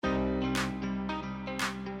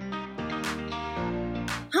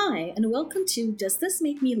Hi, and welcome to Does This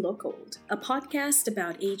Make Me Look Old? A podcast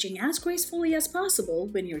about aging as gracefully as possible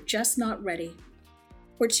when you're just not ready.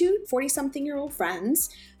 We're two 40-something-year-old friends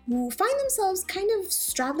who find themselves kind of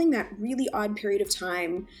straddling that really odd period of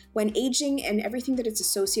time when aging and everything that it's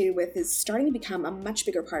associated with is starting to become a much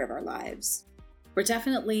bigger part of our lives. We're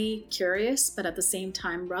definitely curious, but at the same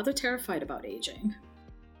time rather terrified about aging.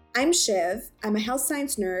 I'm Shiv. I'm a health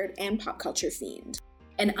science nerd and pop culture fiend.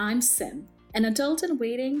 And I'm Sim, an adult in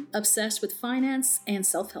waiting, obsessed with finance and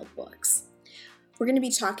self-help books. We're going to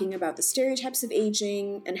be talking about the stereotypes of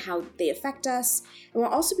aging and how they affect us. And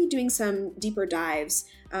we'll also be doing some deeper dives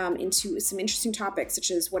into some interesting topics,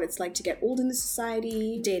 such as what it's like to get old in the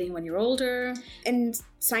society, Dating when you're older, and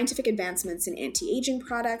scientific advancements in anti-aging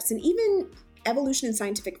products, and even evolution in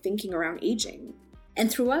scientific thinking around aging.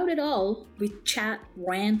 And throughout it all, we chat,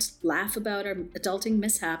 rant, laugh about our adulting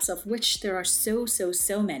mishaps, of which there are so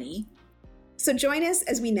many. So join us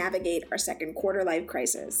as we navigate our second quarter life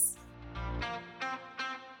crisis.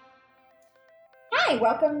 Hi,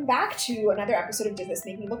 welcome back to another episode of Does This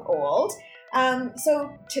Make Me Look Old?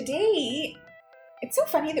 So today, it's so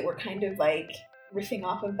funny that we're kind of like riffing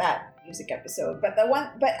off of that music episode, but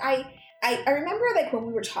I remember like when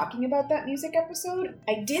we were talking about that music episode,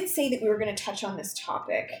 I did say that we were going to touch on this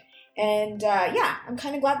topic. And I'm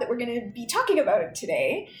kind of glad that we're going to be talking about it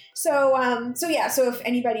today. So if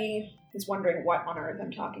anybody is wondering what on earth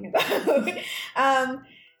I'm talking about.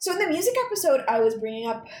 So in the music episode, I was bringing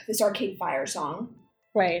up this Arcade Fire song.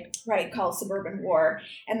 Right, called Suburban War.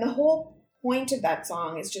 And the whole point of that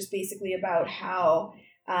song is just basically about how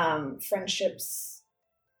friendships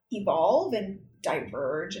evolve and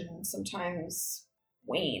diverge and sometimes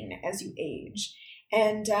wane as you age.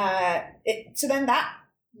 And so then that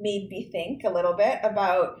made me think a little bit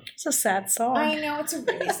about... It's a sad song. I know, it's a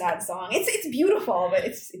really sad song. It's beautiful, but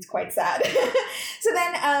it's quite sad. So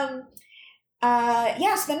then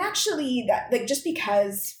actually that, like, just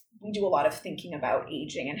because we do a lot of thinking about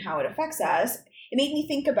aging and how it affects us, it made me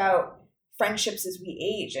think about friendships as we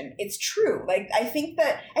age. And it's true. Like, I think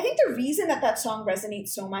the reason that song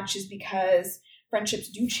resonates so much is because friendships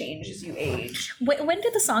do change as you age. When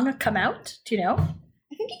did the song come out? Do you know?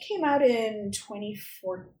 I think it came out in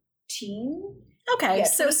 2014. Okay, yeah,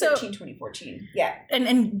 so 2014. Yeah.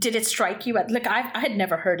 And did it strike you? Like I had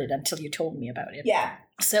never heard it until you told me about it. Yeah.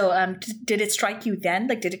 So did it strike you then?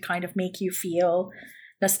 Like, did it kind of make you feel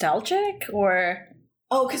nostalgic, or?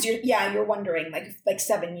 Oh, because you're wondering like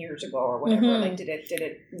 7 years ago or whatever. Mm-hmm.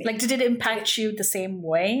 Like did it impact you the same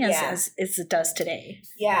way as it does today?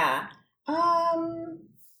 Yeah.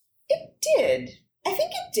 It did. I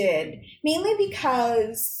think it did, mainly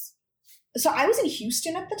because, so I was in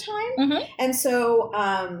Houston at the time. Mm-hmm. And so,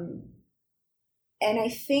 and I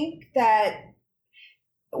think that,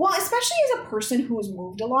 well, especially as a person who has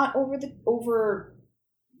moved a lot over the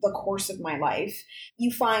course of my life,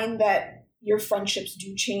 you find that your friendships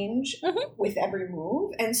do change mm-hmm. with every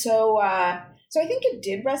move. And so I think it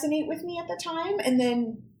did resonate with me at the time. And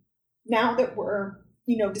then now that we're,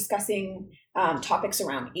 discussing topics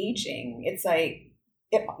around aging, it's like,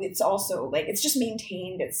 it's also like it's just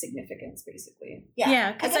maintained its significance, basically.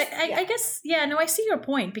 Yeah, because I guess I see your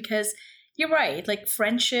point, because you're right. Like,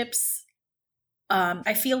 friendships,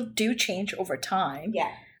 I feel do change over time.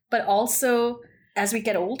 Yeah, but also as we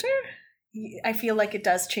get older, I feel like it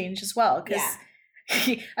does change as well. Because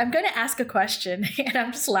I'm going to ask a question, and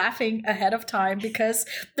I'm just laughing ahead of time because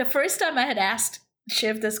the first time I had asked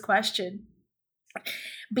Shiv this question,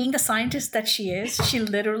 being the scientist that she is, she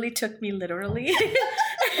literally took me literally.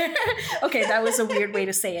 Okay, that was a weird way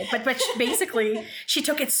to say it. But basically, she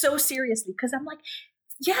took it so seriously, because I'm like,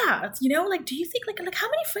 yeah, like, do you think, like how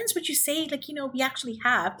many friends would you say, like, we actually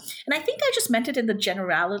have? And I think I just meant it in the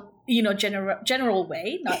general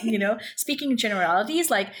way, not, speaking in generalities,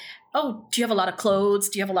 like, oh, do you have a lot of clothes?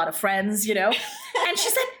 Do you have a lot of friends, And she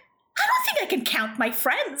said, I don't think I can count my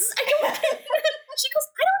friends. I don't think. She goes,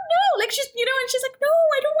 I don't know. Like, she's, and she's like, no,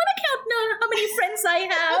 I don't want to count how many friends I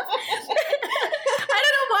have. I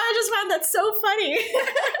don't know why, I just found that so funny.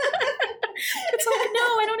 It's like,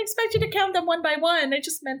 no, I don't expect you to count them one by one. I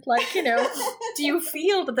just meant, like, do you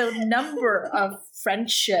feel that the number of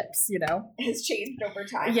friendships, has changed over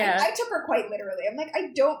time? Yeah. I took her quite literally. I'm like,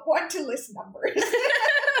 I don't want to list numbers.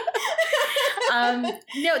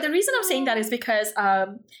 No, the reason I'm saying that is because,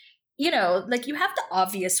 like, you have the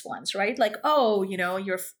obvious ones, right? Like, oh,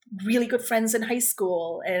 you're really good friends in high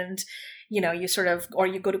school, and, you sort of, or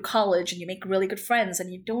you go to college and you make really good friends,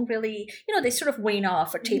 and you don't really, they sort of wane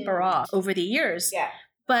off or taper mm-hmm. off over the years. Yeah.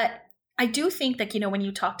 But I do think that, when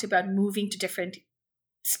you talked about moving to different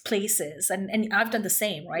places, and I've done the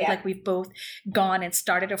same, right? Yeah. Like we've both gone and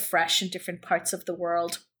started afresh in different parts of the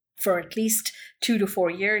world for at least 2 to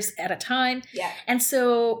 4 years at a time. Yeah. And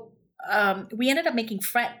so we ended up making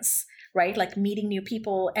friends, right? Like meeting new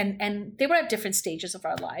people, and they were at different stages of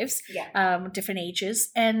our lives, different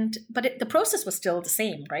ages, but the process was still the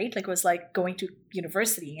same, right? Like it was like going to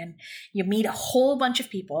university, and you meet a whole bunch of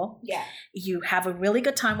people. Yeah. You have a really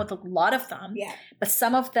good time with a lot of them. Yeah. But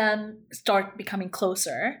some of them start becoming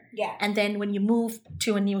closer. Yeah. And then when you move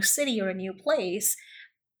to a new city or a new place,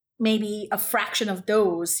 maybe a fraction of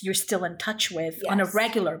those you're still in touch with on a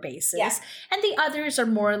regular basis. Yeah. And the others are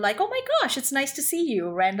more like, oh my gosh, it's nice to see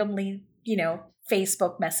you, randomly,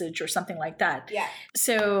 Facebook message or something like that. Yeah.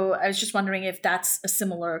 So I was just wondering if that's a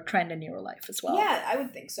similar trend in your life as well. Yeah, I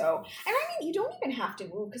would think so. And I mean, you don't even have to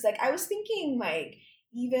move, because like I was thinking, like,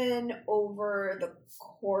 even over the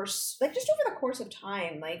course, like just over the course of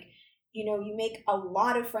time, like, you make a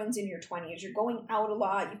lot of friends in your 20s. You're going out a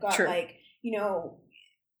lot. You've got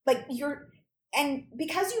and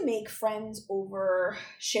because you make friends over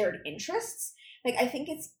shared interests, like I think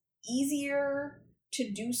it's easier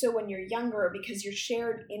to do so when you're younger, because your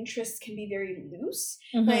shared interests can be very loose.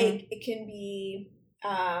 Mm-hmm. Like it can be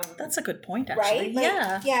that's a good point, actually. Right?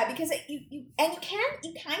 Like, yeah, because you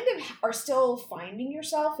kind of are still finding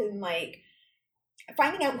yourself in like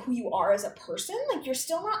finding out who you are as a person. Like you're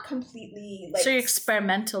still not completely like, so you're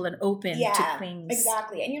experimental and open to things.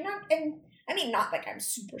 Exactly. And you're not, and I mean, not like I'm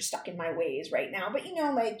super stuck in my ways right now, but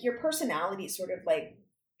like your personality sort of like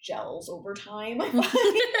gels over time. And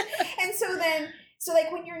so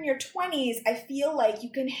like when you're in your 20s, I feel like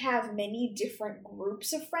you can have many different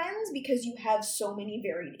groups of friends because you have so many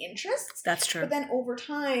varied interests. That's true. But then over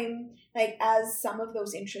time, like as some of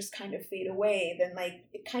those interests kind of fade away, then like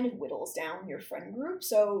it kind of whittles down your friend group.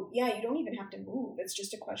 So yeah, you don't even have to move. It's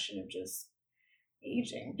just a question of just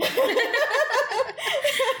aging.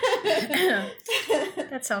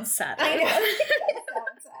 That sounds sad. I know. That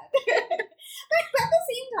sounds sad. But at the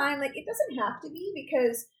same time, like it doesn't have to be,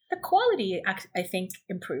 because the quality, I think,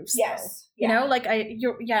 improves. Yes.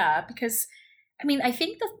 Yeah. Because I mean, I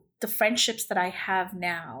think that the friendships that I have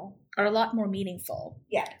now are a lot more meaningful.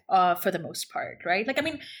 Yeah. For the most part, right? Like, I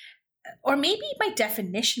mean, or maybe my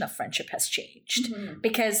definition of friendship has changed,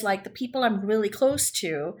 because like the people I'm really close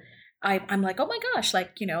to, I'm like, oh my gosh,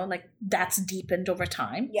 like, like that's deepened over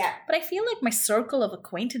time. Yeah. But I feel like my circle of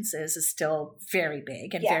acquaintances is still very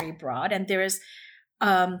big and very broad. And there is,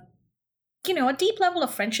 a deep level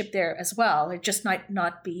of friendship there as well. It just might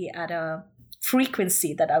not be at a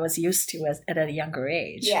frequency that I was used to at a younger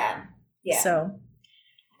age. Yeah. Yeah. So.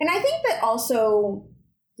 And I think that also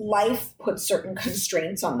life puts certain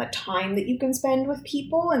constraints on the time that you can spend with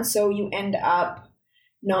people. And so you end up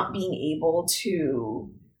not being able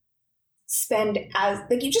to spend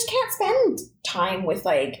you just can't spend time with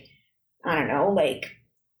like, I don't know, like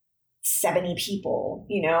 70 people,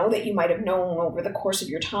 that you might have known over the course of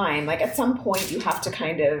your time. Like at some point you have to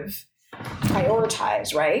kind of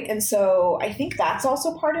prioritize, right? And so I think that's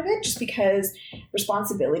also part of it, just because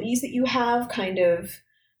responsibilities that you have kind of,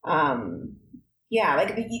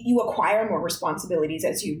 like you acquire more responsibilities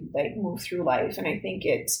as you like move through life. And I think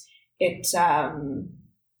it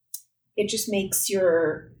just makes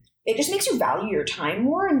you value your time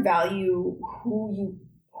more and value who you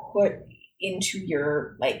put into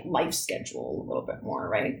your like life schedule a little bit more,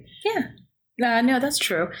 right? Yeah. No, that's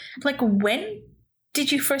true. Like, when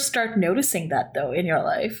did you first start noticing that though in your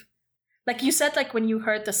life? Like you said, like when you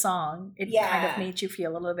heard the song, it kind of made you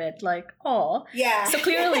feel a little bit like, oh. Yeah. So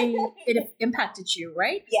clearly it impacted you,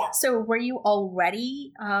 right? Yeah. So were you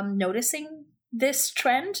already noticing this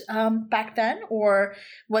trend back then, or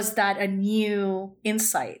was that a new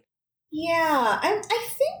insight? Yeah, I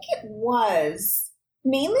think it was.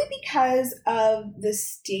 Mainly because of the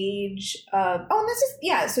stage of,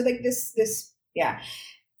 so like this,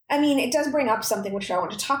 I mean, it does bring up something which I want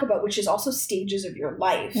to talk about, which is also stages of your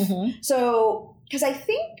life. Mm-hmm. So, because I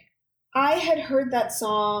think I had heard that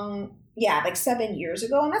song, like 7 years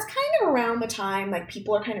ago, and that's kind of around the time like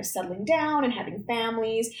people are kind of settling down and having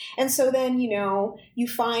families. And so then, you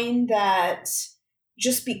find that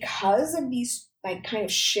just because of these like kind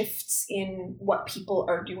of shifts in what people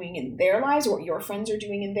are doing in their lives or what your friends are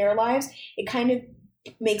doing in their lives, it kind of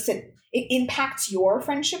makes it impacts your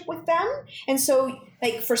friendship with them. And so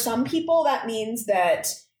like for some people that means that,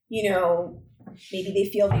 maybe they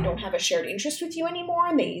feel they don't have a shared interest with you anymore,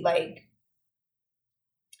 and they like,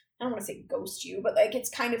 I don't want to say ghost you, but like it's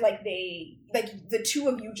kind of like they like the two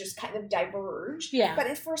of you just kind of diverge. Yeah.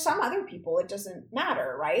 But for some other people it doesn't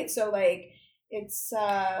matter, right? So like it's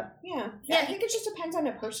I think it just depends on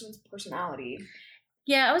a person's personality.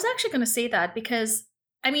 Yeah, I was actually going to say that because,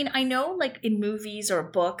 I mean, I know like in movies or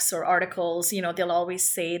books or articles, they'll always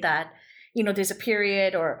say that, there's a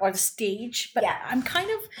period or the stage, but Yeah. I'm kind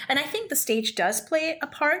of, and I think the stage does play a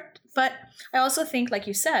part, but I also think, like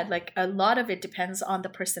you said, like a lot of it depends on the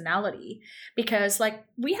personality, because like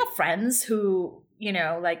we have friends who,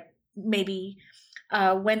 like maybe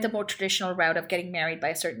went the more traditional route of getting married by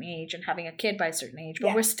a certain age and having a kid by a certain age, but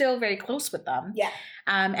Yeah. we're still very close with them. Yeah.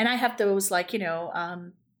 And I have those like, in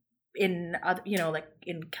other, like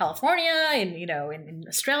in California, in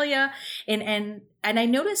Australia, and I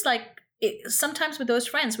noticed like sometimes with those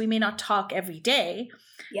friends we may not talk every day,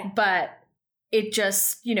 Yeah. but it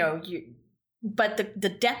just but the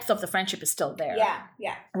depth of the friendship is still there.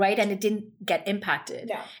 Yeah. Right, and it didn't get impacted.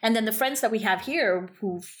 No. And then the friends that we have here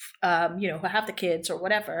who have the kids or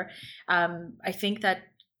whatever, I think that,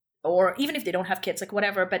 or even if they don't have kids, like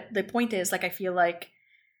whatever. But the point is, like, I feel like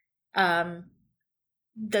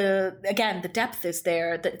the depth is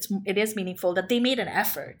there, that it is meaningful, that they made an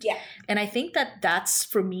effort. Yeah. And I think that's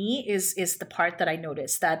for me is the part that I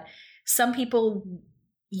noticed, that some people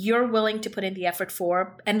you're willing to put in the effort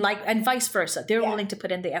for, and vice versa, they're willing to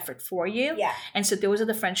put in the effort for you. Yeah. And so those are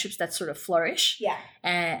the friendships that sort of flourish. Yeah.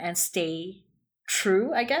 And stay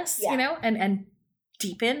true, I guess. Yeah. And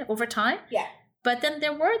deepen over time. Yeah. But then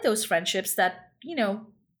there were those friendships that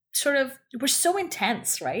sort of were so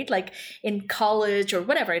intense, right? Like in college or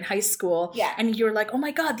whatever, in high school. Yeah. And you're like, oh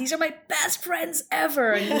my God, these are my best friends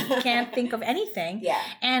ever. And you can't think of anything. Yeah.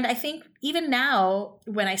 And I think even now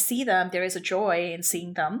when I see them, there is a joy in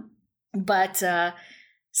seeing them. But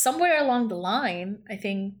somewhere along the line, I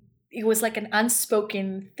think it was like an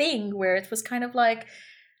unspoken thing where it was kind of like,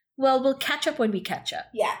 well, we'll catch up when we catch up.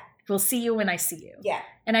 Yeah. We'll see you when I see you. Yeah.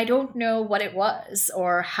 And I don't know what it was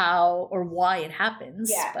or how or why it happens.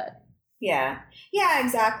 Yeah. But yeah,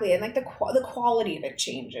 exactly. And like the quality of it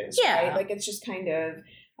changes. Yeah. Right. Like it's just kind of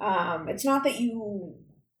it's not that you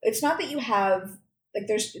have like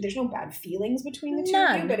there's no bad feelings between the two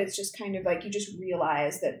of you, but it's just kind of like you just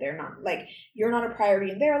realize that they're not, like, you're not a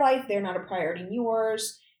priority in their life, they're not a priority in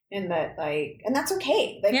yours. And that, like, and that's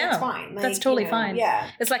okay. Like, that's fine. Like, that's totally fine. Yeah.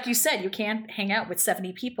 It's like you said, you can't hang out with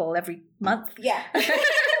 70 people every month. Yeah. Like,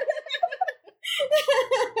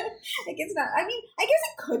 it's not, I mean, I guess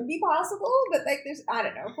it could be possible, but like there's, I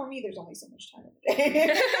don't know, for me there's only so much time in the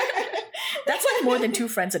day. That's like more than 2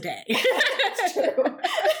 friends a day. That's true.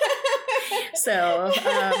 So,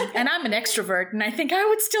 and I'm an extrovert, and I think I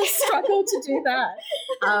would still struggle to do that.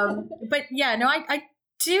 But yeah, no, I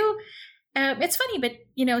do. It's funny, but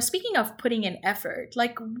speaking of putting in effort,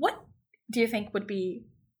 like, what do you think would be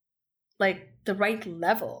like the right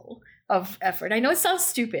level of effort? I know it sounds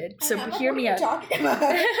stupid, so hear me out.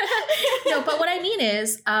 No, but what I mean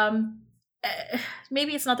is,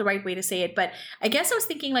 maybe it's not the right way to say it, but I guess I was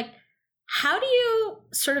thinking, like, how do you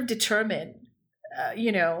sort of determine,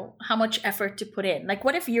 how much effort to put in? Like,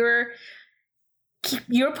 what if you're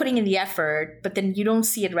putting in the effort, but then you don't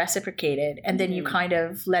see it reciprocated, and then you kind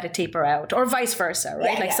of let it taper out, or vice versa,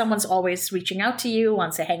 right? Like someone's always reaching out to you,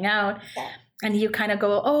 wants to hang out, and you kind of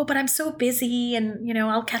go, oh, but I'm so busy, and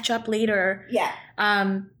I'll catch up later. Yeah.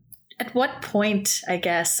 At what point, I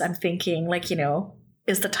guess I'm thinking, like,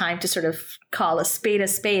 is the time to sort of call a spade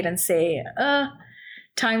and say,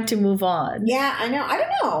 time to move on? Yeah, I know. I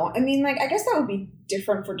don't know. I mean, like, I guess that would be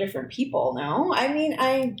different for different people. No, I mean,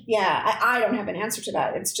 I don't have an answer to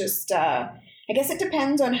that. It's just, I guess it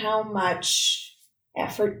depends on how much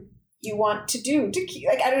effort you want to do to keep,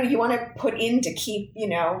 like, I don't know, you want to put in to keep,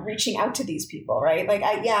 reaching out to these people, right? Like,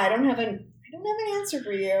 I don't have an answer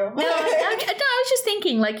for you. No, I was just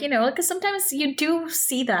thinking, like, because sometimes you do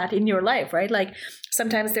see that in your life, right? Like,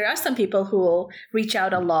 sometimes there are some people who will reach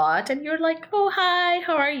out a lot, and you're like, oh, hi,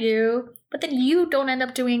 how are you? But then you don't end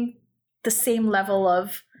up doing the same level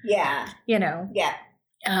of,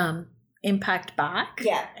 impact back.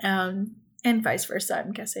 Yeah. And vice versa,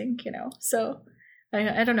 I'm guessing, So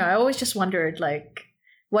I don't know. I always just wondered, like,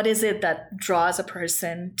 what is it that draws a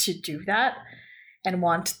person to do that and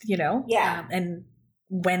want, and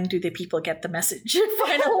when do the people get the message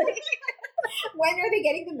finally? When are they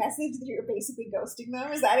getting the message that you're basically ghosting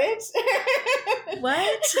them? Is that it?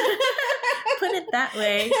 What? Put it that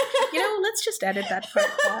way. Let's just edit that part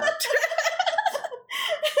out.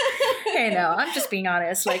 Hey, no, I'm just being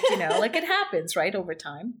honest. Like, like it happens, right, over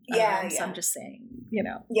time. So I'm just saying,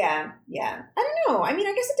 Yeah. I don't know. I mean,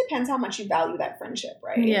 I guess it depends how much you value that friendship,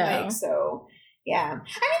 right? Yeah. Like, so, yeah. I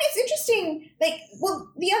mean, it's interesting. Like,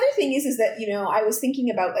 well, the other thing is that, I was thinking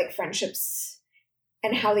about, like, friendships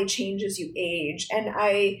and how they change as you age. And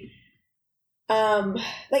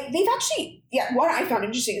like they've actually, what I found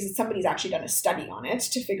interesting is that somebody's actually done a study on it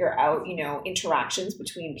to figure out, interactions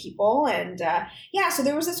between people. And so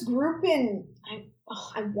there was this group in,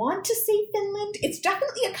 I want to say Finland. It's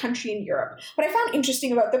definitely a country in Europe. What I found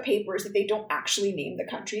interesting about the paper is that they don't actually name the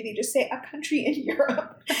country. They just say a country in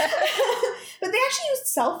Europe. But they actually used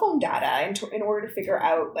cell phone data in order to figure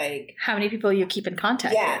out like how many people you keep in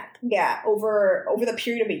contact with. Yeah, over the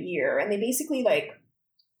period of a year. And they basically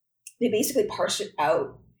parsed it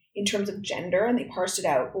out in terms of gender, and they parsed it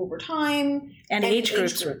out over time and age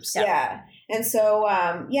groups. Yeah. And so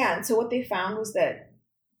so what they found was that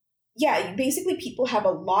basically people have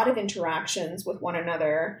a lot of interactions with one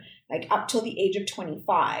another, like up till the age of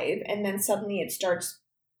 25, and then suddenly it starts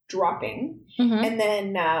dropping. Mm-hmm. And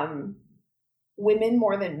then women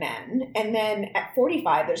more than men. And then at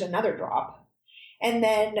 45, there's another drop. And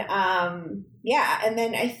then, and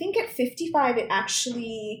then I think at 55, it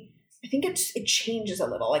changes a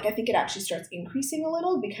little. Like, I think it actually starts increasing a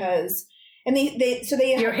little because, and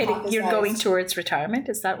you're going towards retirement.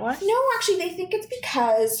 Is that why? No, actually, they think it's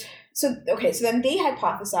because, so then they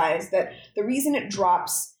hypothesize that the reason it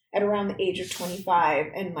drops at around the age of 25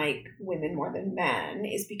 and like women more than men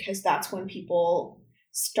is because that's when people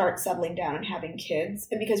start settling down and having kids,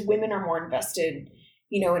 and because women are more invested,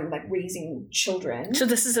 in like raising children. So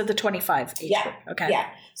this is at the 25 age group. Okay. Yeah.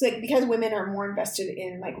 So like because women are more invested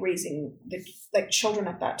in like raising the like children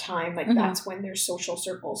at that time, like that's when their social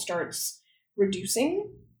circle starts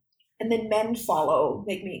reducing. And then men follow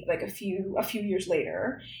like a few years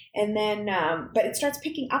later. And then but it starts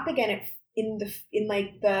picking up again in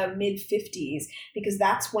like the mid 50s, because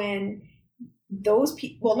that's when those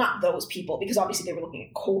people, well, not those people, because obviously they were looking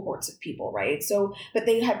at cohorts of people, right? So, but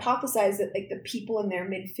they hypothesized that like the people in their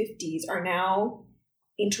mid 50s are now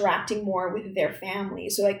interacting more with their family.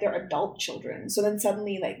 So like their adult children. So then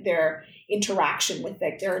suddenly like their interaction with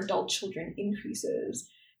like their adult children increases,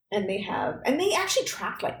 and they actually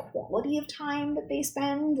track like quality of time that they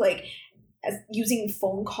spend, like as using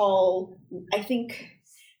phone call, I think,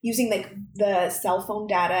 using like the cell phone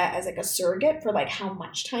data as like a surrogate for like how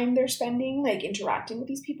much time they're spending like interacting with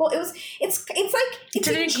these people. It's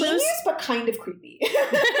ingenious but kind of creepy.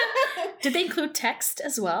 Did they include text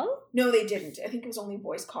as well? No, they didn't. I think it was only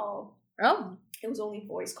voice call. Oh. It was only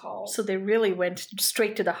voice call. So they really went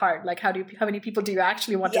straight to the heart. Like how many people do you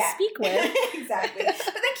actually want to speak with? Exactly. But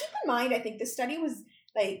then keep in mind, I think the study was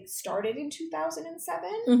like started in 2007.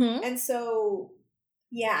 Mm-hmm. And so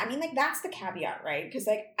yeah, I mean, like, that's the caveat, right? Because,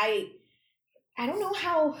 like, I don't know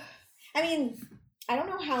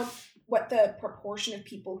what the proportion of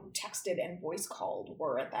people who texted and voice called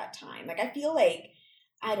were at that time. Like, I feel like,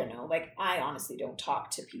 I don't know, like, I honestly don't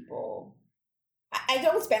talk to people. I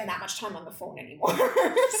don't spend that much time on the phone anymore.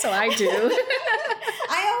 So I do.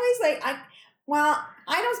 I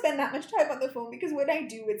don't spend that much time on the phone because when I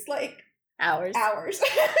do, it's like hours.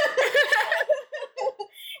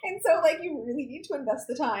 And so, like, you really need to invest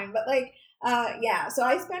the time. But, like, so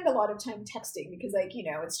I spend a lot of time texting because, like,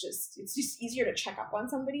 it's just easier to check up on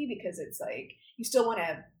somebody because it's, like, you still want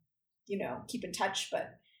to, keep in touch,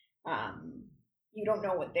 but you don't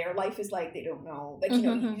know what their life is like. They don't know, like,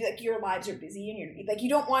 like, your lives are busy and you're, like, you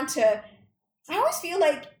don't want to, I always feel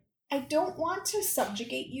like I don't want to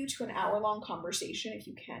subjugate you to an hour-long conversation if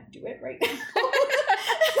you can't do it right now.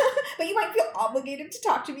 But you might feel obligated to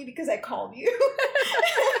talk to me because I called you.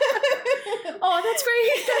 Oh,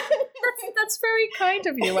 that's very kind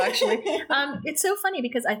of you, actually. It's so funny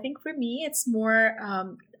because I think for me it's more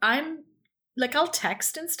I'm like, I'll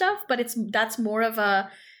text and stuff, but that's more of a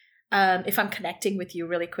if I'm connecting with you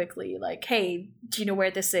really quickly, like, hey, do you know where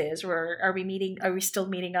this is? Or are we still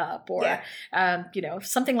meeting up? Or,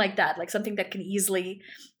 something like that, like something that can easily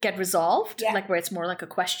get resolved, like where it's more like a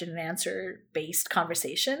question and answer based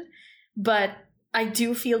conversation. But I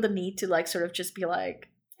do feel the need to like sort of just be like,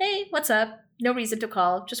 hey, what's up? No reason to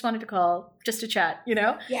call. Just wanted to call just to chat,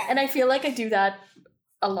 Yeah. And I feel like I do that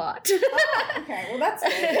a lot. Oh, okay. Well, that's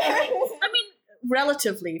good. I mean,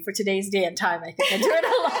 relatively for today's day and time, I think I do it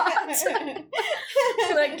a lot.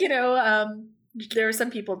 Like, there are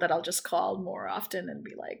some people that I'll just call more often and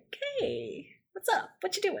be like, hey, what's up?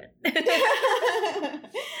 What you doing?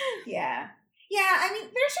 Yeah. I mean,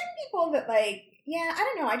 there are certain people that like, I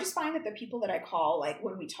don't know. I just find that the people that I call, like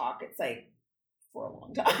when we talk, it's like for a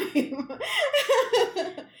long time.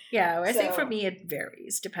 Yeah, I think for me it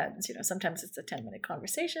varies. Depends. Sometimes it's a 10-minute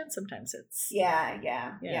conversation. Sometimes it's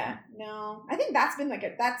Yeah. No, I think that's been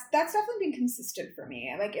like that's definitely been consistent for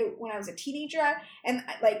me. Like when I was a teenager, and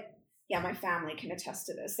like yeah, my family can attest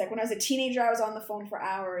to this. Like when I was a teenager, I was on the phone for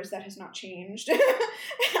hours. That has not changed.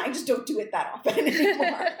 I just don't do it that often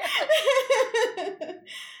anymore.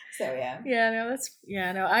 So I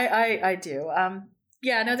do.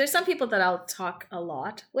 There's some people that I'll talk a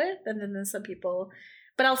lot with, and then there's some people,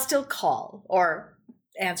 but I'll still call or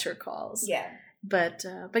answer calls. Yeah. But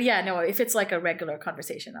if it's like a regular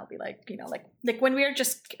conversation, I'll be like, like when we're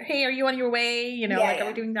just, hey, are you on your way? Are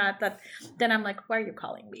we doing that? Then I'm like, why are you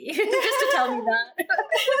calling me? Just to tell me that.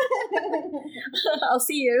 I'll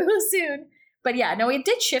see you soon. But it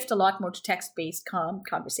did shift a lot more to text-based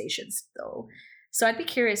conversations though. So I'd be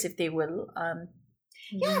curious if they will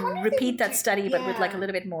repeat that study, but with like a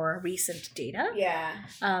little bit more recent data. Yeah.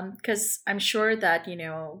 Because I'm sure that,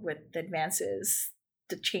 with the advances,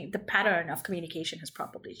 the pattern of communication has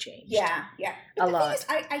probably changed. Yeah. But a lot. Is,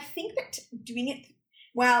 I think that doing it,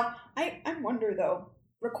 well, I wonder though,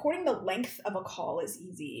 recording the length of a call is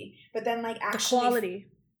easy, but then like actually... The quality.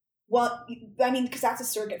 Well, I mean, because that's a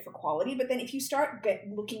surrogate for quality, but then if you start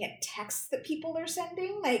looking at texts that people are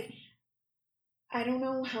sending, like, I don't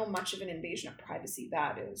know how much of an invasion of privacy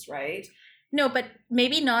that is, right? No, but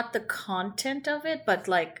maybe not the content of it, but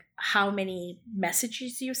like how many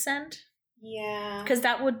messages you send. Yeah. Because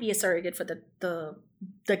that would be a surrogate for the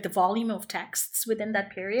volume of texts within that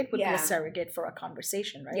period would be a surrogate for a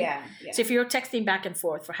conversation, right? Yeah. So if you're texting back and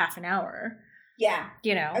forth for half an hour. Yeah.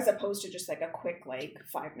 As opposed to just like a quick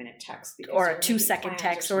 5-minute text. Or a 2-second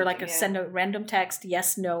text or like send a random text,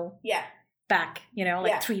 yes, no. Yeah. Back,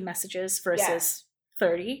 3 messages versus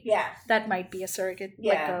 30. Yeah. That might be a surrogate,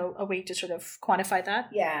 like a way to sort of quantify that.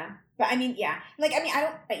 Yeah. But I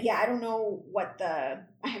don't know what I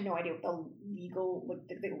have no idea what the legal,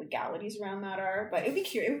 the legalities around that are, but it'd be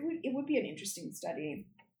curious. It would be an interesting study.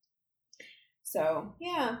 So,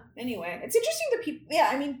 anyway, it's interesting that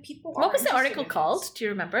people What was the article called? Do you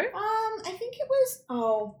remember? I think it was,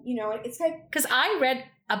 it's like... Because I read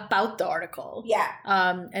about the article. Yeah.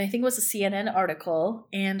 And I think it was a CNN article,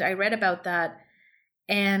 and I read about that,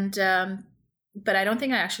 and but I don't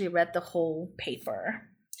think I actually read the whole paper.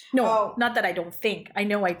 No, not that I don't think. I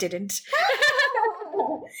know I didn't.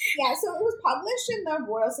 Yeah, so it was published in the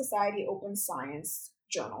Royal Society Open Science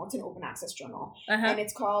Journal. It's an open access journal. And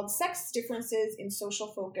it's called Sex Differences in Social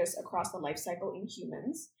Focus Across the Life Cycle in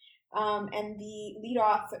Humans. And the lead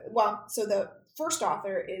author, so the first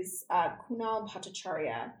author is Kunal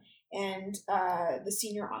Bhattacharya, and the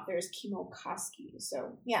senior author is Kimo Koski.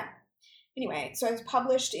 So, anyway, so it was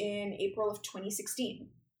published in April of 2016.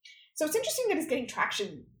 So it's interesting that it's getting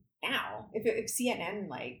traction now. If CNN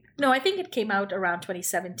No, I think it came out around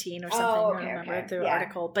 2017 or something. I remember the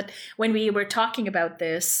article. But when we were talking about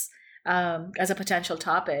this as a potential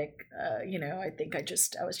topic, I think I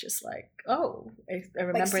was just like, oh, I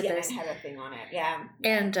remember CNN this. Had a thing on it, yeah.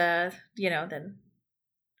 And then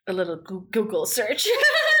a little Google search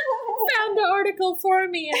found the article for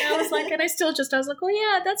me, and I was like, oh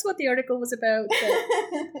yeah, that's what the article was about.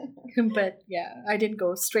 But I didn't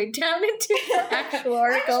go straight down into the actual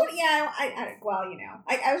article. I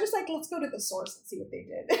was just like, let's go to the source and see what they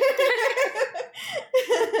did.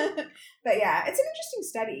 But it's an interesting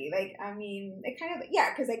study. It kind of,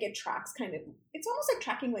 because it tracks it's almost like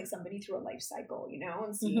tracking somebody through a life cycle,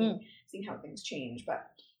 and seeing how things change. But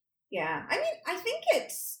I think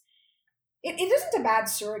it isn't a bad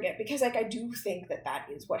surrogate, because I do think that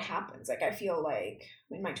is what happens. I feel like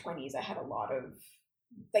in my 20s I had a lot of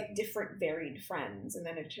different varied friends, and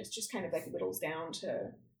then it just kind of whittles down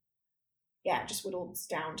to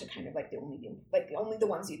kind of only the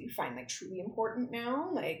ones you find truly important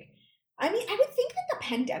now. I would think that the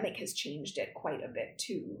pandemic has changed it quite a bit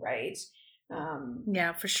too, right?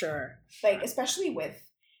 For sure. Especially with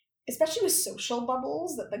social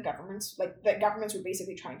bubbles that the governments were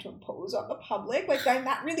basically trying to impose on the public.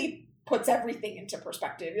 That really puts everything into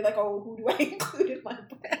perspective. You're like, oh, who do I include in my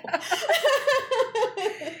bubble?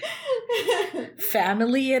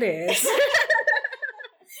 Family it is.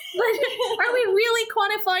 But are we really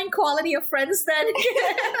quantifying quality of friends then?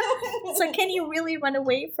 It's like, can you really run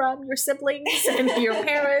away from your siblings and your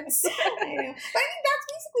parents? I know. But I think that's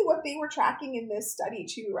basically what they were tracking in this study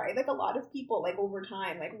too, right? A lot of people, over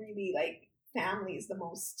time, really, family is the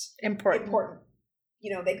most important.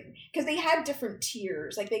 Because they had different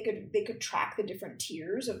tiers. They could track the different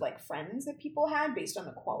tiers of friends that people had based on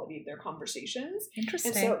the quality of their conversations.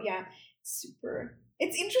 Interesting. And so super.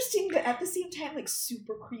 It's interesting, but at the same time,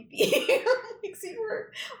 super creepy.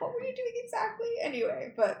 What were you doing exactly?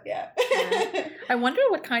 Anyway, but I wonder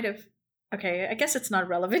what kind of okay, I guess it's not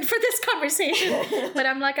relevant for this conversation, but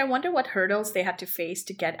I'm like, I wonder what hurdles they had to face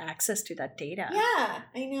to get access to that data. Yeah,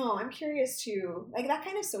 I know. I'm curious too. Like that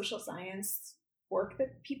kind of social science work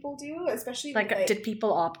that people do, especially like did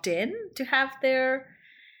people opt in to have their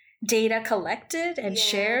data collected and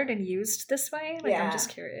shared and used this way? Like, I'm just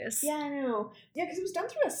curious. Yeah, I know. Yeah, because it was done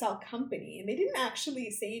through a cell company, and they didn't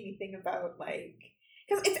actually say anything about like,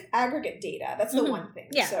 because it's aggregate data. That's the one thing.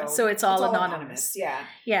 Yeah, so it's all anonymous. Yeah.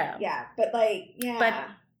 Yeah. But like, But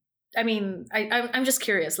I mean, I'm just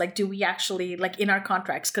curious. Like, do we actually, like, in our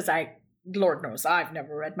contracts? Because Lord knows, I've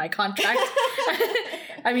never read my contract.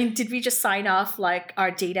 I mean, did we just sign off like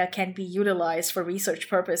our data can be utilized for research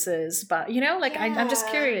purposes? But, like, I'm just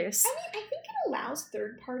curious. I mean, I think it allows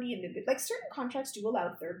third-party individuals, like certain contracts do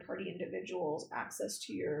allow third-party individuals access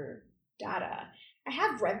to your data. I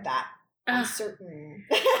have read that in certain,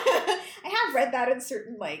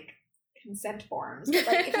 like consent forms. But,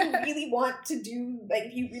 like, if you really want to do, like,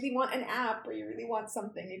 if you really want an app or you really want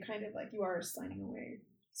something, you kind of like, you are signing away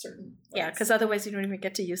certain rights. Yeah, because otherwise you don't even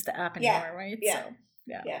get to use the app anymore, right? Yeah. So,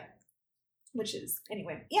 yeah. Which is,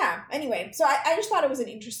 anyway. So I just thought it was an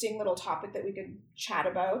interesting little topic that we could chat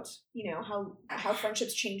about, how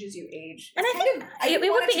friendships change as you age. And I think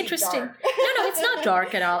it would be interesting. No, it's not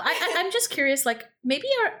dark at all. I'm just curious, like, maybe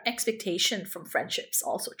our expectation from friendships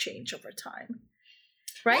also change over time,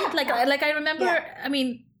 right? Yeah, like I remember, I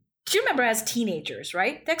mean, do you remember as teenagers,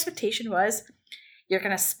 right? The expectation was you're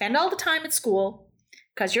going to spend all the time at school,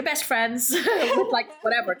 because you're best friends with like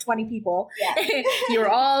 20 people. Yeah. You're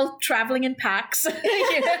all traveling in packs. And then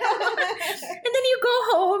you go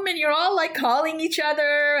home and you're all like calling each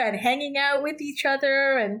other and hanging out with each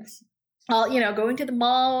other and all, going to the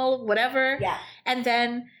mall, whatever. Yeah. And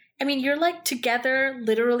then, I mean, you're like together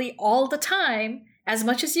literally all the time, as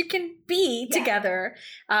much as you can be together,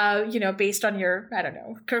 based on your, I don't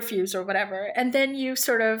know, curfews or whatever. And then you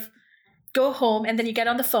sort of go home and then you get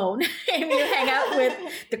on the phone and you hang out with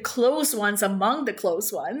the close ones among the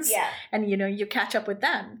close ones. Yeah. And, you catch up with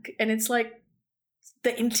them. And it's like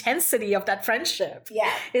the intensity of that friendship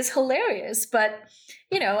is hilarious. But,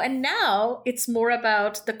 and now it's more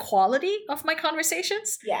about the quality of my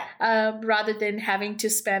conversations rather than having to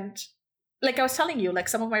spend, like I was telling you, like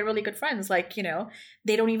some of my really good friends, like,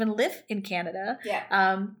 they don't even live in Canada.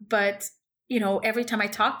 Yeah. But every time I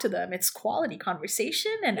talk to them, it's quality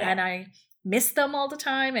conversation and I miss them all the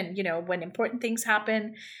time. And, when important things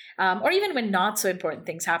happen, or even when not so important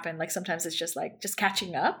things happen, like sometimes it's just like just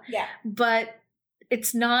catching up. Yeah. But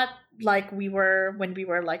it's not like we were when we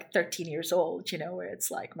were like 13 years old, where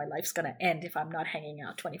it's like my life's going to end if I'm not hanging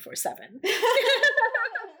out 24/7.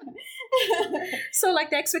 So like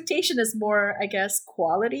the expectation is more, I guess,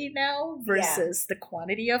 quality now versus the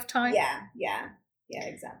quantity of time. Yeah,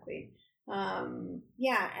 exactly.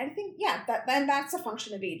 I think, that's a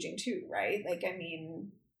function of aging too, right? Like, I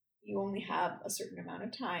mean, you only have a certain amount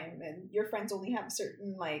of time and your friends only have a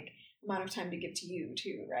certain like amount of time to give to you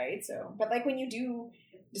too, right? So, but like when you do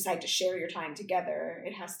decide to share your time together,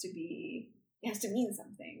 it has to mean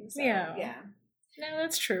something. So, yeah. No,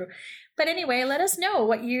 that's true. But anyway, let us know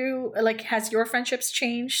what you like. Has your friendships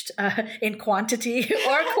changed in quantity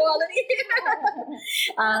or quality?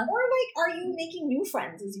 Or like, are you making new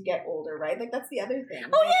friends as you get older, right? Like that's the other thing.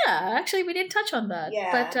 Oh, yeah. Actually, we didn't touch on that.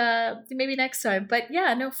 Yeah. But maybe next time. But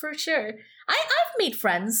yeah, no, for sure. I've made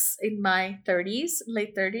friends in my 30s,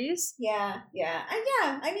 late 30s. Yeah.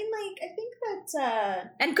 And I mean, like, I think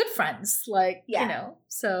that... and good friends, like,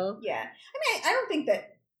 so... Yeah. I mean, I don't think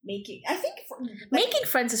that making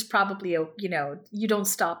friends is probably you don't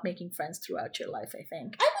stop making friends throughout your life. I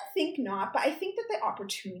think think not, but I think that the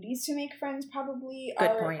opportunities to make friends probably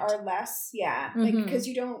are less. Like because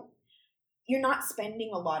you're not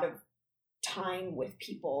spending a lot of time with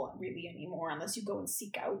people really anymore unless you go and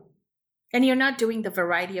seek out, and you're not doing the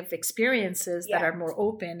variety of experiences that are more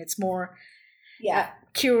open. It's more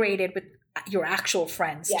curated with your actual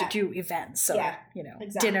friends to do events, so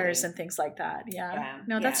dinners and things like that.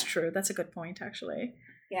 That's true. That's a good point, actually.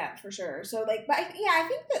 Yeah, for sure. So like, but I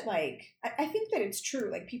think that like I think that it's true.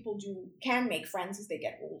 Like people can make friends as they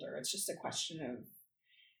get older. It's just a question of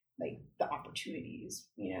like the opportunities,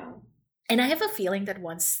 And I have a feeling that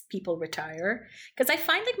once people retire, because I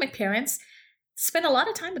find like my parents spend a lot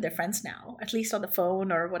of time with their friends now, at least on the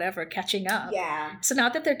phone or whatever, catching up. Yeah. So now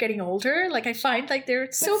that they're getting older, like I find like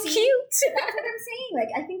they're so cute. That's what I'm saying. Like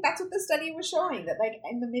I think that's what the study was showing, that like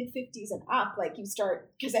in the mid-50s and up, like you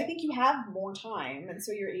start, because I think you have more time, and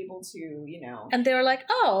so you're able to, And they were like,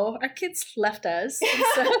 "Oh, our kids left us."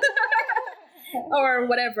 So or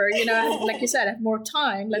whatever, like you said, have more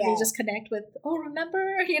time. Let me just connect with,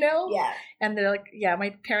 remember, Yeah. And they're like,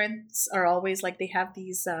 my parents are always like, they have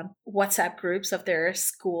these WhatsApp groups of their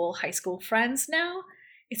high school friends now.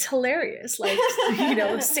 It's hilarious. Like,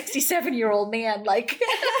 67-year-old man, like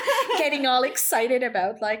getting all excited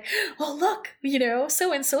about like, oh, look,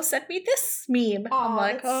 so-and-so sent me this meme. I'm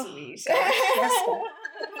like, sweet. Gosh, yes.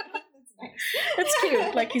 That's nice. That's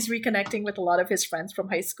cute. Like he's reconnecting with a lot of his friends from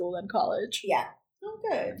high school and college. Yeah. Oh,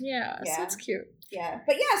 good. Yeah. So it's cute. Yeah.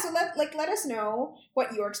 But yeah, so let us know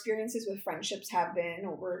what your experiences with friendships have been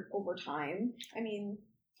over time. I mean,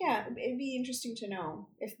 yeah, it'd be interesting to know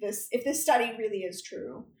if this study really is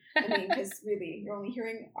true. I mean, because really, you're only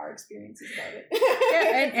hearing our experiences about it.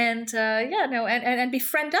 And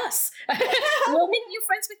befriend us. We'll make new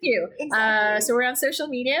friends with you. Exactly. So we're on social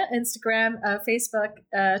media: Instagram, Facebook,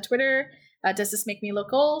 Twitter. Does This Make Me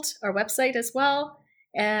Look Old? Our website as well,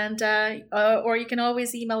 and or you can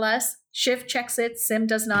always email us. Shiv checks it. Sim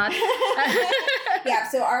does not. Yeah,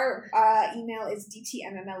 so our email is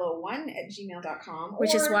dtmmlo1@gmail.com.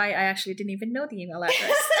 Which is why I actually didn't even know the email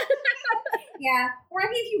address. Yeah, or I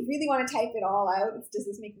mean, if you really want to type it all out, it's Does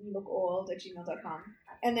This Make Me Look Old @gmail.com.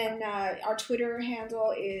 And then our Twitter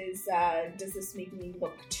handle is Does This Make Me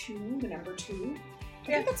Look 2, the number 2. I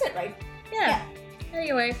think that's it, right? Yeah.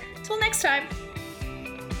 Anyway, till next time.